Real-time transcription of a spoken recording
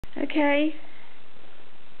Okay.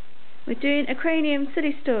 We're doing a cranium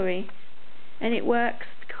silly story, and it works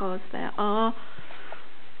because there are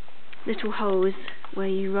little holes where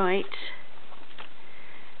you write,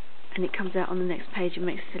 and it comes out on the next page and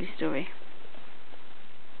makes a silly story.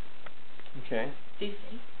 Okay.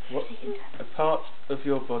 What's a part of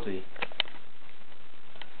your body?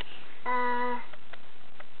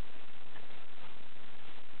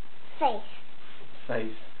 Face.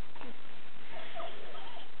 Face.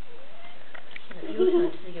 Your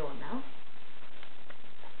turn to go on now.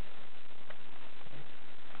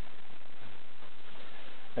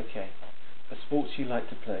 Okay. A sport you like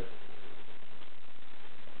to play?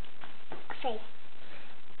 Face.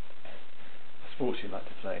 A sport you like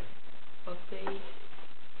to play? Rugby,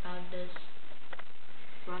 rounders,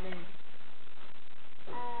 running.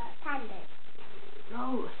 Pandas.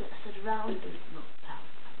 No, I said rounders, not pound.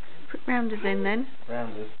 Put rounders in then.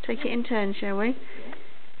 Rounders. Take it in turn, shall we? Yeah.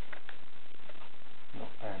 Not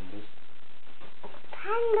pandas.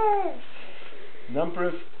 Pandas. Number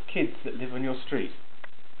of kids that live on your street?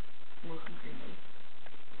 More completely.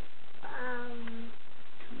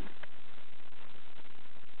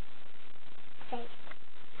 Face.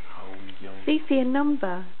 Oh, young. Fifi, a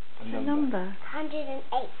number. A A number. number. 108.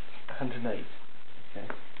 108. Okay.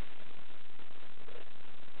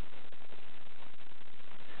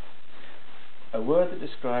 A word that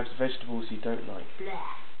describes vegetables you don't like? Blah.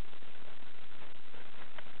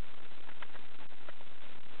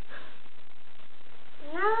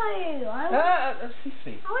 No, That's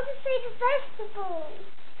Fifi. I want to say the vegetable.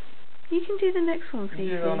 You can do the next one, Fifi.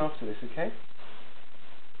 You do it on after this, okay?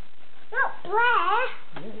 Not Blair.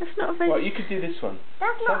 Yeah. That's not a vegetable. Well, you could do this one.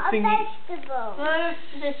 That's not Something a vegetable. No,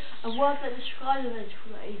 a word that describes a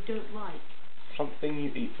vegetable that you don't like. Something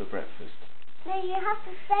you eat for breakfast. No, you have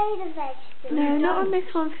to say the vegetable. No, not on this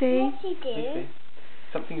one, Fi. Yes, you do. Fifi.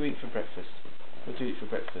 Something you eat for breakfast. What do you eat for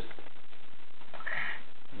breakfast?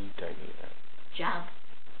 You don't eat that. Jam.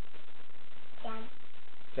 Jam.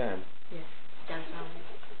 Jam. Yes, jam sandwich.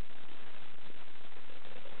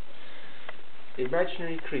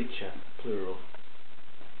 Imaginary creature, plural.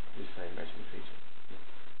 Just say imaginary creature.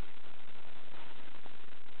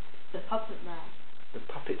 The puppet man. The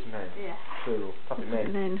puppet man. Yeah. Plural. Puppet man.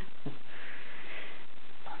 And then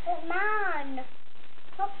Puppet man.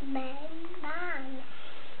 Puppet man.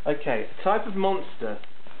 Okay, a type of monster.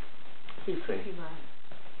 Fifi. Cookie man.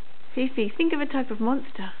 Fifi, think of a type of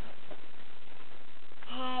monster.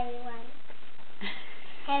 Hairy one.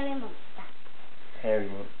 Hairy monster. Hairy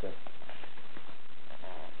monster.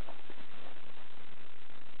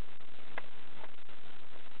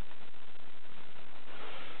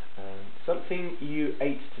 Something you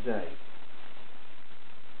ate today.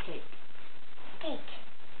 Cake. Cake.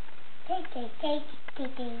 Cake.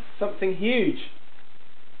 Something huge.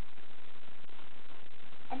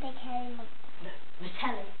 A big hairy monster.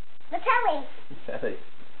 Metallic. Metallic. Telly.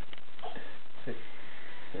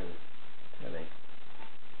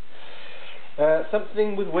 Telly.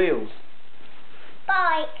 Something with wheels.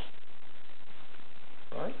 Bike.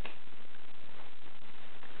 Right.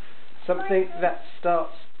 Something that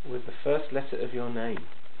starts with the first letter of your name.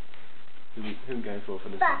 Who are we going for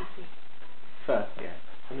this Bus. one? Fur, yeah.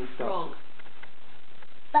 Something starts Frog.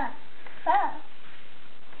 Bus. Fur.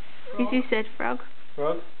 Fifi said frog.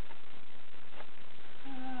 Frog.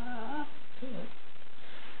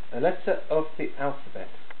 A letter of the alphabet.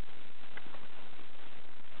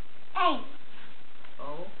 A.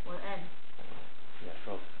 Oh, what N? Yeah,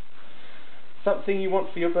 frog. Something you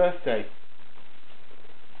want for your birthday.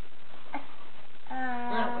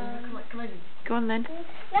 Come on. Go on then.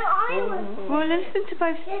 No, I was. Well, listen to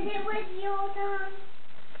both. Is it with your turn?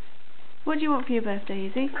 What do you want for your birthday,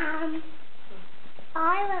 Izzy? I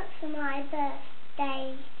want for my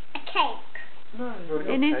birthday a cake. No.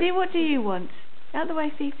 And Izzy, what do you want? Out the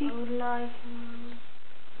way, Fifi. I would like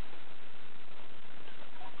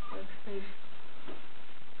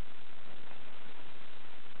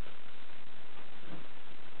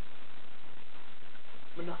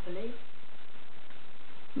Monopoly.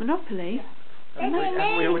 Monopoly? Yeah.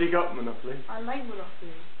 Haven't we already got Monopoly? I like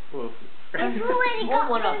Monopoly. Well, We've already More got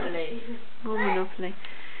Monopoly. More Monopoly.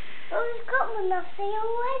 Oh, we've got Monopoly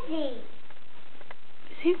already.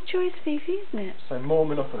 It's his choice, Fifi, isn't it? so more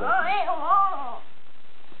Monopoly. I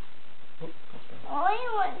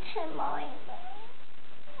want to mine.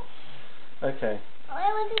 Okay. I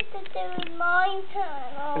wanted to do my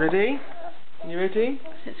turn. Ready? You ready?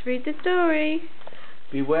 Let's read the story.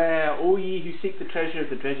 Beware all ye who seek the treasure of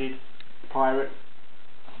the dreaded pirate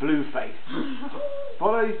Blueface.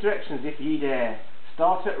 Follow these directions if ye dare.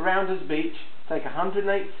 Start at Rounders Beach. Take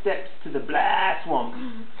 108 steps to the Blair Swamp.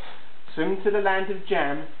 Swim to the land of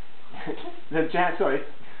jam. Swim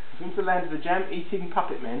to the land of the jam-eating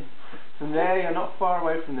puppet men. From there, you're not far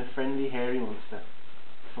away from the friendly hairy monster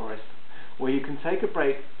forest, where you can take a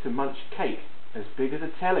break to munch cake as big as a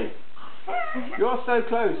telly. You're so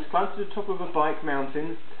close. Climb to the top of a bike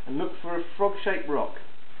mountain and look for a frog-shaped rock.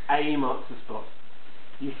 A marks the spot.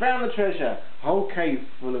 You found the treasure. Whole cave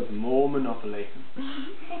full of more Monopoly.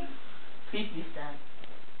 Feed me, Stan.